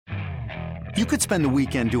You could spend the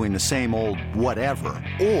weekend doing the same old whatever,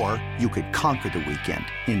 or you could conquer the weekend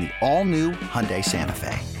in the all-new Hyundai Santa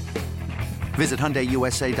Fe. Visit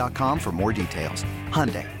HyundaiUSA.com for more details.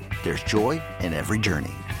 Hyundai, there's joy in every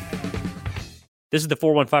journey. This is the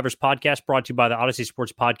 415ers podcast brought to you by the Odyssey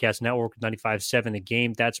Sports Podcast Network, 95.7 The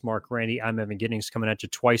Game. That's Mark Randy. I'm Evan Giddings, coming at you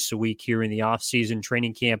twice a week here in the offseason.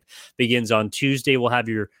 Training camp begins on Tuesday. We'll have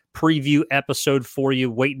your preview episode for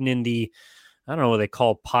you waiting in the, I don't know what they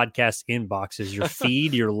call podcast inboxes, your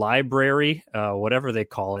feed, your library, whatever they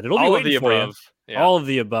call it. It'll be waiting for you. Yeah. All of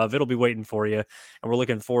the above. It'll be waiting for you, and we're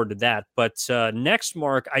looking forward to that. But next,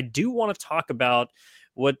 Mark, I do want to talk about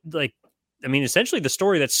essentially the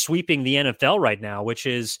story that's sweeping the NFL right now, which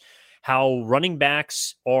is how running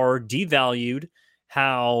backs are devalued,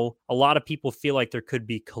 how a lot of people feel like there could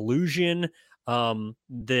be collusion.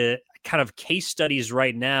 The kind of case studies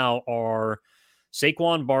right now are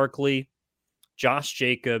Saquon Barkley, Josh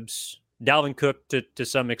Jacobs, Dalvin Cook to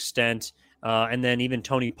some extent, and then even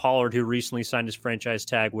Tony Pollard, who recently signed his franchise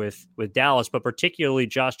tag with Dallas, but particularly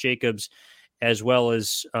Josh Jacobs as well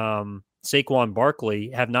as Saquon Barkley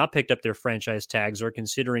have not picked up their franchise tags or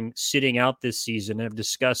considering sitting out this season and have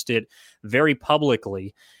discussed it very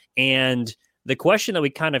publicly. And the question that we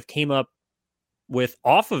kind of came up with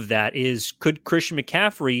off of that is, could Christian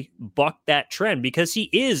McCaffrey buck that trend? Because he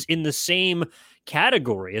is in the same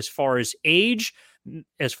category as far as age,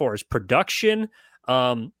 as far as production,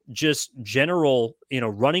 just general,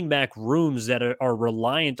 running back rooms that are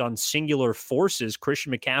reliant on singular forces.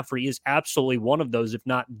 Christian McCaffrey is absolutely one of those, if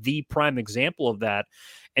not the prime example of that.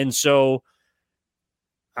 And so,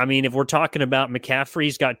 if we're talking about McCaffrey,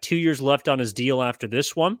 he's got 2 years left on his deal after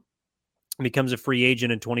this one. Becomes a free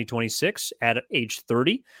agent in 2026 at age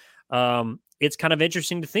 30. It's kind of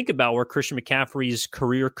interesting to think about where Christian McCaffrey's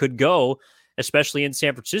career could go, especially in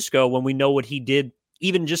San Francisco, when we know what he did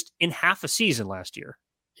even just in half a season last year.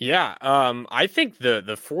 Yeah, I think the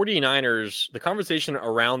 49ers, the conversation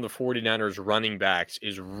around the 49ers running backs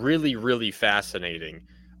is really, really fascinating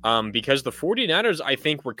because the 49ers, I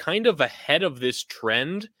think, were kind of ahead of this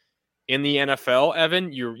trend in the NFL,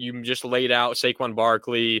 Evan. You just laid out Saquon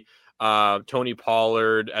Barkley, Tony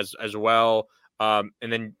Pollard as well, and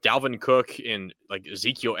then Dalvin Cook and like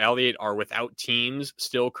Ezekiel Elliott are without teams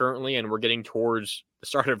still currently, and we're getting towards the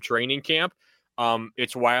start of training camp.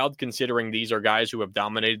 It's wild considering these are guys who have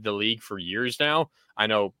dominated the league for years now. I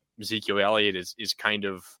know Ezekiel Elliott is kind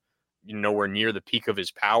of nowhere near the peak of his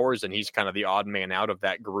powers, and he's kind of the odd man out of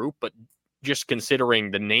that group. But just considering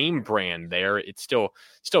the name brand there, it's still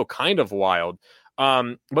kind of wild.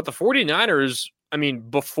 But the 49ers,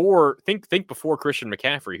 before Christian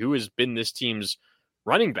McCaffrey, who has been this team's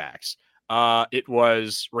running backs, it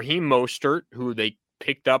was Raheem Mostert, who they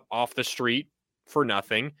picked up off the street for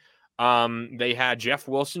nothing. They had Jeff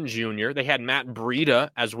Wilson Jr. They had Matt Breida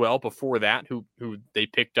as well before that, who they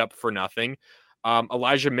picked up for nothing.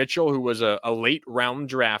 Elijah Mitchell, who was a late round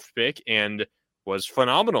draft pick and was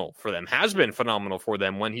phenomenal for them, has been phenomenal for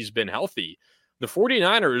them when he's been healthy. The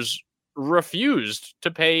 49ers refused to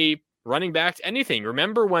pay running backs anything.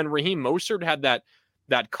 Remember when Raheem Mostert had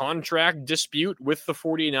that contract dispute with the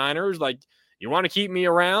 49ers? Like, you want to keep me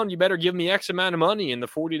around? You better give me X amount of money. And the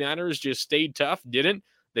 49ers just stayed tough, didn't.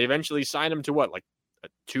 They eventually signed him to what, like a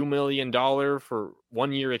 $2 million for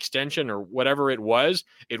 1 year extension or whatever it was.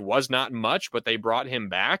 It was not much, but they brought him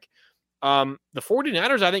back. The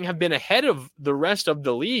 49ers, I think, have been ahead of the rest of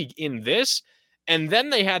the league in this. And then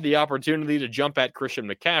they had the opportunity to jump at Christian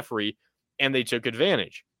McCaffrey, and they took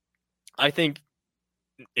advantage. I think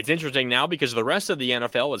it's interesting now because the rest of the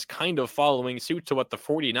NFL is kind of following suit to what the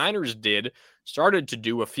 49ers started to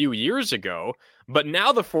do a few years ago. But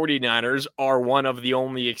now the 49ers are one of the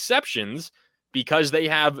only exceptions because they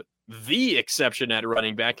have the exception at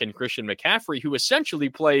running back in Christian McCaffrey, who essentially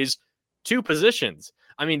plays two positions.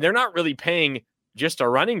 They're not really paying just a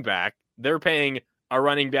running back. They're paying a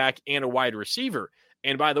running back and a wide receiver.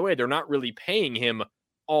 And by the way, they're not really paying him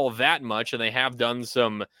all that much. And they have done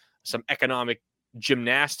some economic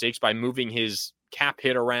gymnastics by moving his cap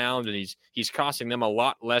hit around, and he's costing them a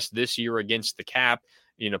lot less this year against the cap,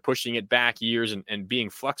 pushing it back years and being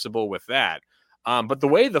flexible with that. But the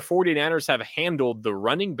way the 49ers have handled the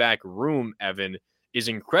running back room, Evan, is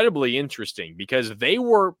incredibly interesting because they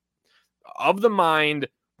were of the mind,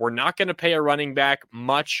 we're not going to pay a running back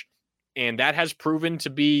much, and that has proven to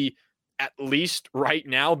be, at least right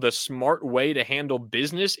now, the smart way to handle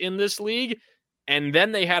business in this league. And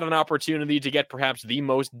then they had an opportunity to get perhaps the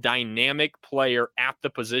most dynamic player at the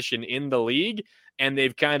position in the league, and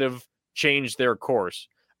they've kind of changed their course.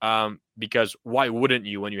 because why wouldn't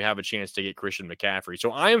you when you have a chance to get Christian McCaffrey?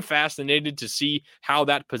 So I am fascinated to see how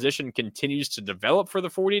that position continues to develop for the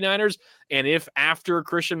 49ers. And if after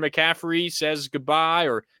Christian McCaffrey says goodbye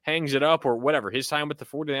or hangs it up or whatever, his time with the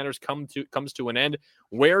 49ers comes to an end,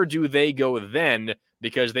 where do they go then?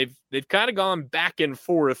 Because they've kind of gone back and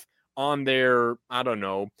forth on their, I don't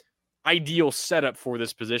know, ideal setup for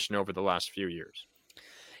this position over the last few years.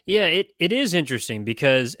 Yeah, it is interesting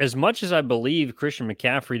because as much as I believe Christian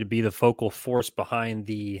McCaffrey to be the focal force behind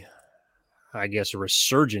the, I guess,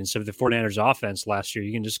 resurgence of the 49ers offense last year,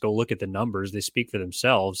 you can just go look at the numbers. They speak for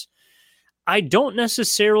themselves. I don't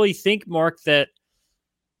necessarily think, Mark, that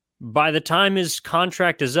by the time his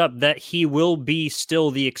contract is up, that he will be still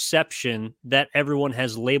the exception that everyone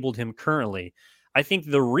has labeled him currently. I think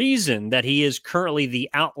the reason that he is currently the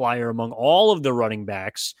outlier among all of the running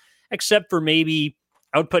backs, except for maybe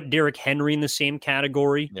I would put Derrick Henry in the same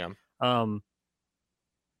category. Yeah.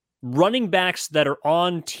 Running backs that are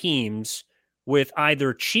on teams with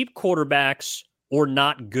either cheap quarterbacks or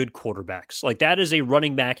not good quarterbacks. Like that is a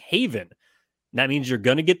running back haven. That means you're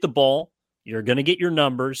going to get the ball. You're going to get your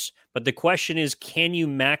numbers. But the question is, can you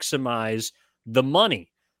maximize the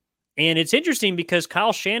money? And it's interesting because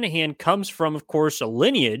Kyle Shanahan comes from, of course, a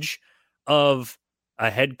lineage of a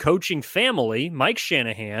head coaching family, Mike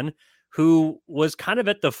Shanahan, who was kind of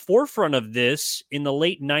at the forefront of this in the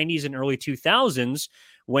late 90s and early 2000s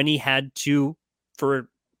when he had to, for,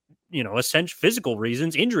 essential physical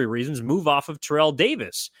reasons, injury reasons, move off of Terrell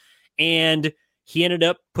Davis. And he ended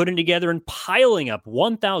up putting together and piling up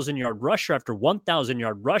 1,000-yard rusher after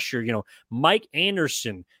 1,000-yard rusher. Mike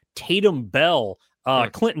Anderson, Tatum Bell,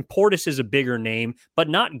 Clinton Portis is a bigger name, but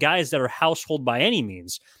not guys that are household by any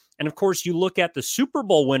means. And of course, you look at the Super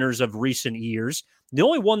Bowl winners of recent years. The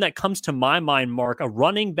only one that comes to my mind, Mark, a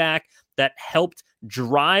running back that helped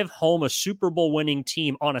drive home a Super Bowl winning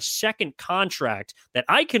team on a second contract that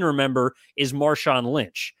I can remember is Marshawn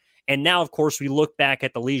Lynch. And now, of course, we look back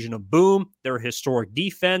at the Legion of Boom, their historic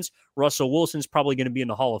defense. Russell Wilson's probably going to be in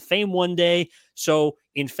the Hall of Fame one day. So,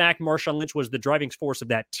 in fact, Marshawn Lynch was the driving force of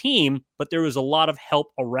that team, but there was a lot of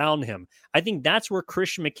help around him. I think that's where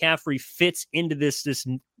Christian McCaffrey fits into this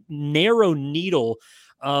narrow needle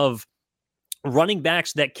of running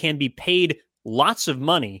backs that can be paid lots of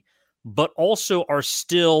money, but also are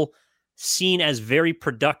still seen as very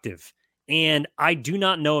productive. And I do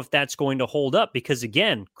not know if that's going to hold up because,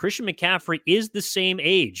 again, Christian McCaffrey is the same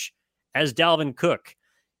age as Dalvin Cook.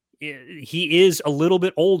 He is a little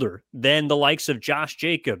bit older than the likes of Josh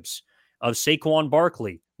Jacobs, of Saquon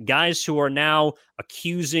Barkley, guys who are now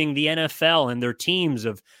accusing the NFL and their teams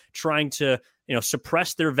of trying to,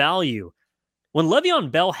 suppress their value. When Le'Veon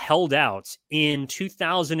Bell held out in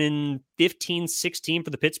 2015-16 for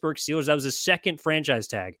the Pittsburgh Steelers, that was his second franchise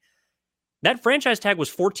tag. That franchise tag was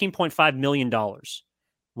 $14.5 million.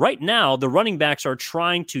 Right now, the running backs are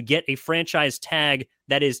trying to get a franchise tag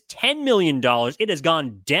that is $10 million. It has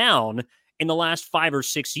gone down in the last 5 or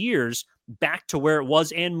 6 years back to where it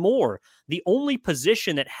was and more. The only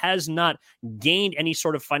position that has not gained any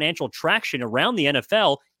sort of financial traction around the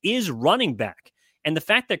NFL is running back. And the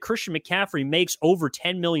fact that Christian McCaffrey makes over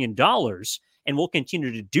 $10 million and will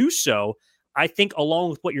continue to do so, I think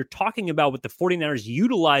along with what you're talking about with the 49ers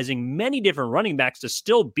utilizing many different running backs to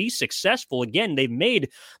still be successful. Again, they've made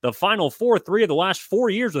the Final Four 3 of the last 4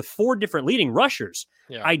 years with 4 different leading rushers.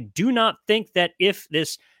 Yeah. I do not think that if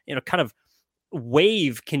this, kind of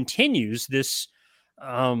wave continues, this,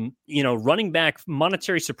 running back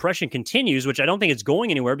monetary suppression continues, which I don't think it's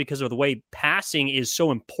going anywhere because of the way passing is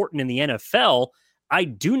so important in the NFL. I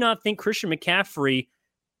do not think Christian McCaffrey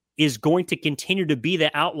is going to continue to be the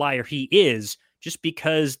outlier he is, just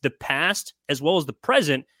because the past as well as the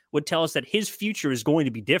present would tell us that his future is going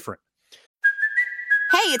to be different.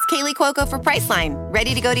 Hey, it's Kaylee Cuoco for Priceline.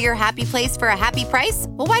 Ready to go to your happy place for a happy price?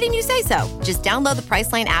 Well, why didn't you say so? Just download the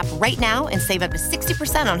Priceline app right now and save up to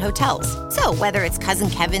 60% on hotels. So whether it's Cousin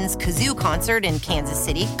Kevin's Kazoo Concert in Kansas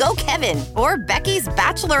City, go Kevin, or Becky's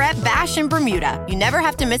Bachelorette Bash in Bermuda, you never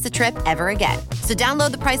have to miss a trip ever again. So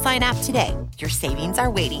download the Priceline app today. Your savings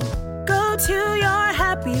are waiting. Go to your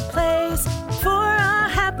happy place for a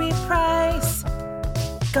happy price.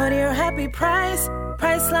 Go to your happy price,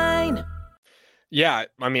 Priceline. Yeah,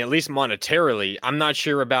 I mean, at least monetarily, I'm not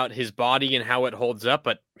sure about his body and how it holds up,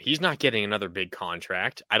 but he's not getting another big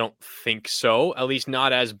contract. I don't think so, at least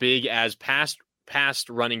not as big as past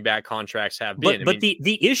running back contracts have been. But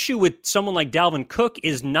the issue with someone like Dalvin Cook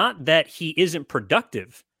is not that he isn't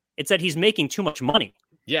productive. It's that he's making too much money.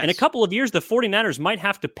 Yes. In a couple of years, the 49ers might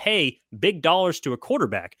have to pay big dollars to a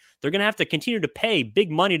quarterback. They're going to have to continue to pay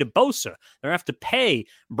big money to Bosa. They're going to have to pay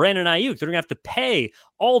Brandon Ayuk. They're going to have to pay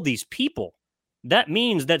all these people. That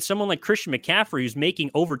means that someone like Christian McCaffrey, who's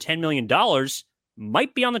making over $10 million,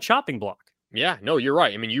 might be on the chopping block. Yeah, no, you're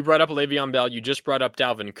right. I mean, you brought up Le'Veon Bell. You just brought up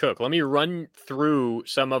Dalvin Cook. Let me run through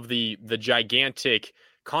some of the gigantic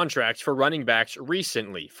contracts for running backs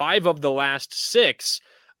recently. 5 of the last 6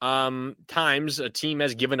 times a team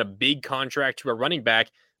has given a big contract to a running back,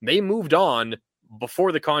 they moved on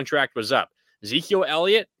before the contract was up. Ezekiel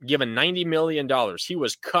Elliott given $90 million. He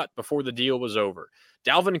was cut before the deal was over.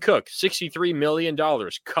 Dalvin Cook, $63 million,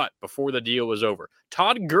 cut before the deal was over.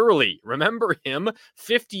 Todd Gurley, remember him?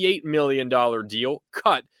 $58 million deal,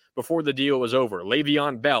 cut before the deal was over.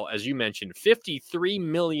 Le'Veon Bell, as you mentioned, $53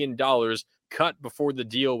 million, cut before the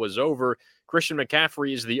deal was over. Christian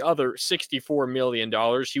McCaffrey is the other $64 million.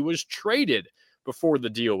 He was traded before the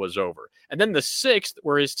deal was over. And then the 6th,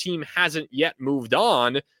 where his team hasn't yet moved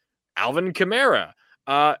on, Alvin Kamara.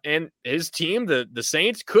 And his team, the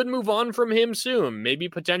Saints, could move on from him soon, maybe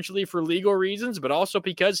potentially for legal reasons, but also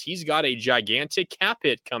because he's got a gigantic cap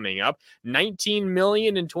hit coming up. $19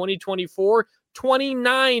 million in 2024,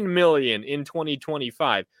 $29 million in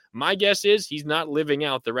 2025. My guess is he's not living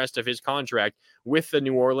out the rest of his contract with the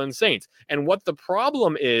New Orleans Saints. And what the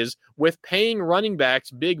problem is with paying running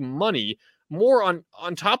backs big money, more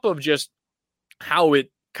on top of just how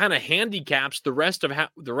it kind of handicaps the rest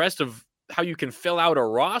of how you can fill out a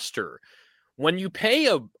roster. When you pay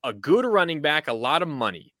a good running back a lot of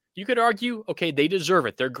money, you could argue, okay, they deserve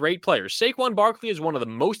it. They're great players. Saquon Barkley is one of the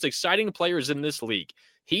most exciting players in this league.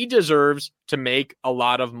 He deserves to make a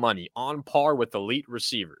lot of money on par with elite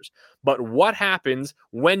receivers. But what happens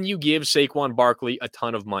when you give Saquon Barkley a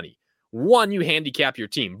ton of money? 1, you handicap your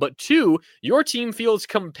team. But 2, your team feels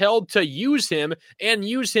compelled to use him and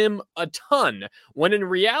use him a ton, when in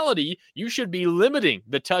reality, you should be limiting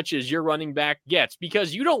the touches your running back gets,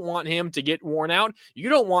 because you don't want him to get worn out. You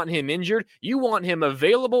don't want him injured. You want him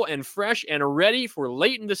available and fresh and ready for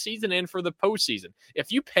late in the season and for the postseason.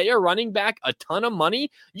 If you pay a running back a ton of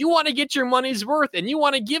money, you want to get your money's worth, and you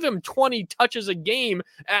want to give him 20 touches a game,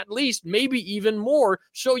 at least, maybe even more,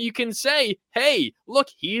 so you can say, hey, look,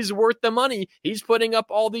 he's worth the money. He's putting up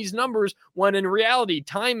all these numbers, when in reality,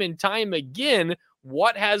 time and time again,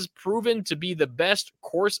 what has proven to be the best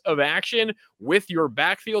course of action with your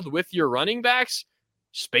backfield, with your running backs?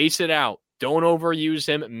 Space it out. Don't overuse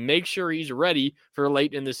him. Make sure he's ready for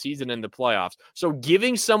late in the season and the playoffs. So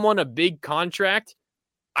giving someone a big contract,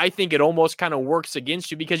 I think it almost kind of works against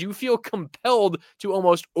you, because you feel compelled to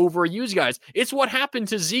almost overuse guys. It's what happened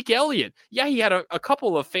to Zeke Elliott. Yeah, he had a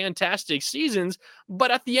couple of fantastic seasons, but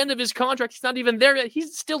at the end of his contract, he's not even there yet.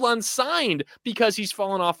 He's still unsigned because he's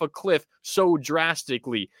fallen off a cliff so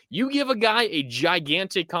drastically. You give a guy a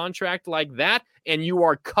gigantic contract like that, and you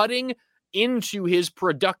are cutting into his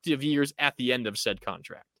productive years at the end of said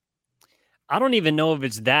contract. I don't even know if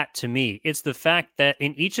it's that to me. It's the fact that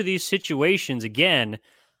in each of these situations, again,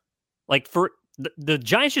 like for the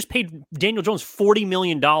Giants just paid Daniel Jones $40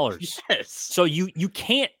 million. Yes. So you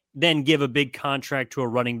can't then give a big contract to a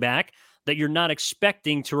running back that you're not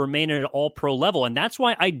expecting to remain at an all-pro level. And that's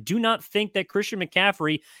why I do not think that Christian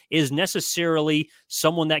McCaffrey is necessarily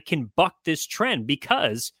someone that can buck this trend,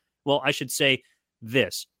 because, well, I should say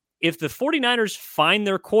this. If the 49ers find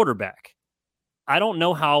their quarterback, I don't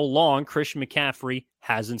know how long Christian McCaffrey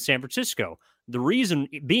has in San Francisco. The reason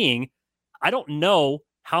being, I don't know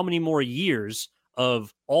how many more years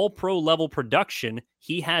of all-pro level production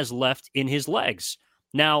he has left in his legs.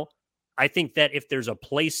 Now, I think that if there's a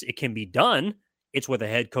place it can be done, it's with a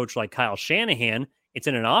head coach like Kyle Shanahan. It's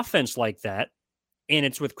in an offense like that. And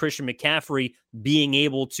it's with Christian McCaffrey being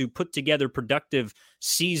able to put together productive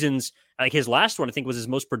seasons. Like his last one, I think, was his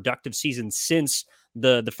most productive season since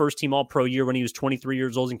the first team All-Pro year when he was 23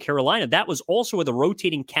 years old in Carolina. That was also with a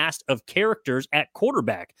rotating cast of characters at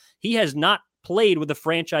quarterback. He has not played with a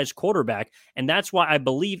franchise quarterback. And that's why I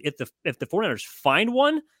believe if the 49ers find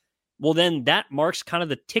one, well, then that marks kind of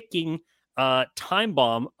the ticking time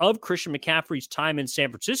bomb of Christian McCaffrey's time in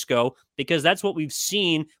San Francisco, because that's what we've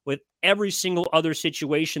seen with every single other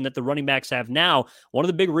situation that the running backs have now. One of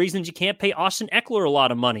the big reasons you can't pay Austin Eckler a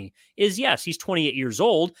lot of money is, yes, he's 28 years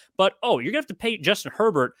old, but, you're going to have to pay Justin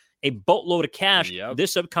Herbert a boatload of cash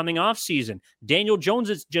this upcoming offseason. Daniel Jones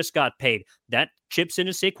has just got paid. That chips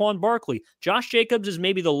into Saquon Barkley. Josh Jacobs is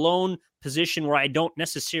maybe the lone position where I don't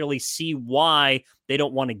necessarily see why they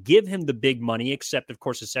don't want to give him the big money, except, of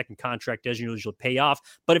course, the second contract doesn't usually pay off.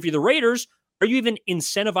 But if you're the Raiders, Are you even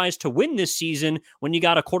incentivized to win this season when you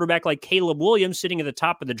got a quarterback like Caleb Williams sitting at the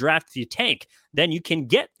top of the draft? If you tank, then you can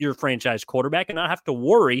get your franchise quarterback and not have to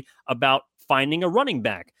worry about finding a running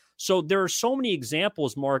back. So there are so many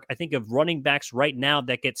examples, Mark, I think, of running backs right now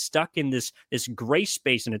that get stuck in this gray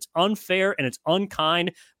space, and it's unfair and it's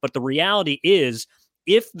unkind. But the reality is,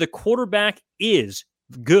 if the quarterback is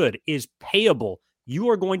good, is payable, you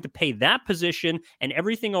are going to pay that position and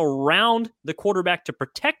everything around the quarterback to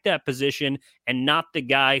protect that position and not the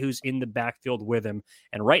guy who's in the backfield with him.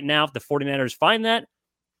 And right now, if the 49ers find that,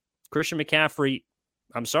 Christian McCaffrey,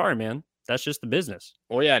 I'm sorry, man. That's just the business.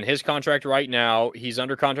 Well, yeah, and his contract right now, he's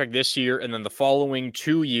under contract this year and then the following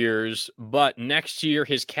 2 years. But next year,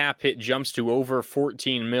 his cap hit jumps to over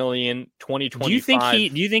 $14 million,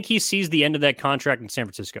 2025. Do you think he sees the end of that contract in San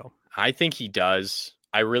Francisco? I think he does.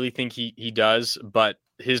 I really think he does. But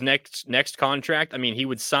his next contract, I mean, he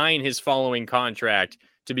would sign his following contract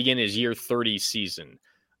to begin his year 30 season.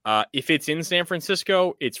 If it's in San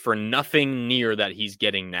Francisco, it's for nothing near that he's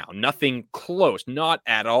getting now. Nothing close, not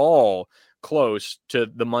at all close to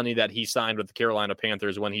the money that he signed with the Carolina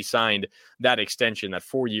Panthers when he signed that extension, that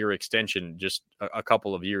 4-year extension just a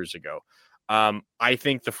couple of years ago. I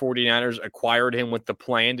think the 49ers acquired him with the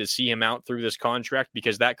plan to see him out through this contract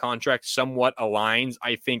because that contract somewhat aligns,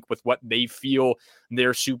 I think, with what they feel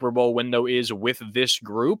their Super Bowl window is with this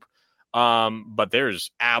group. But there's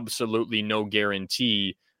absolutely no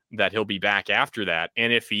guarantee that he'll be back after that.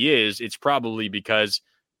 And if he is, it's probably because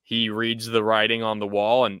he reads the writing on the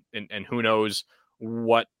wall and who knows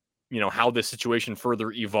what, how the situation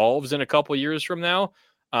further evolves in a couple years from now.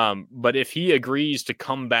 But if he agrees to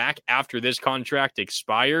come back after this contract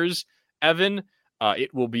expires, Evan,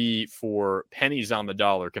 it will be for pennies on the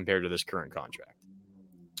dollar compared to this current contract.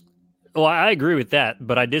 Well, I agree with that,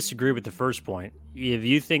 but I disagree with the first point. If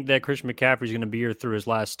you think that Christian McCaffrey is going to be here through his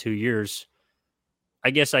last 2 years, I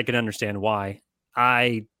guess I can understand why.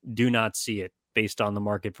 I do not see it based on the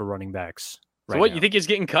market for running backs. So what, you think he's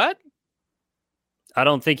getting cut? I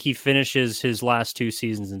don't think he finishes his last 2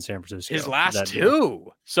 seasons in San Francisco. His last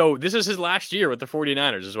 2? So this is his last year with the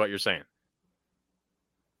 49ers is what you're saying?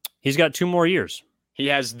 He's got 2 more years. He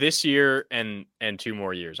has this year and 2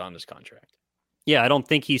 more years on his contract. Yeah, I don't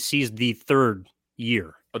think he sees the 3rd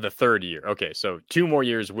year. Oh, the 3rd year. Okay, so 2 more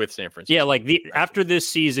years with San Francisco. Yeah, like after this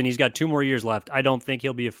season, he's got 2 more years left. I don't think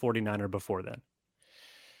he'll be a 49er before then.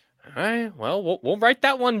 All right. Well, we'll write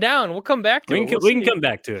that one down. We'll come back to it. We can come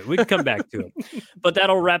back to it. We can come back to it. But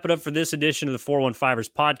that'll wrap it up for this edition of the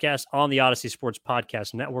 415ers podcast on the Odyssey Sports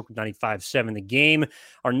Podcast Network with 95.7 The Game.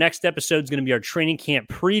 Our next episode is going to be our training camp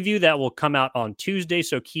preview. That will come out on Tuesday,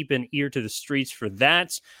 so keep an ear to the streets for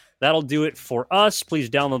that. That'll do it for us.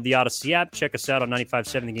 Please download the Odyssey app. Check us out on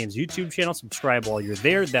 95.7 The Game's YouTube channel. Subscribe while you're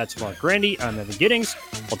there. That's Mark Grandy. I'm Evan Giddings.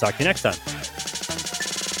 We'll talk to you next time.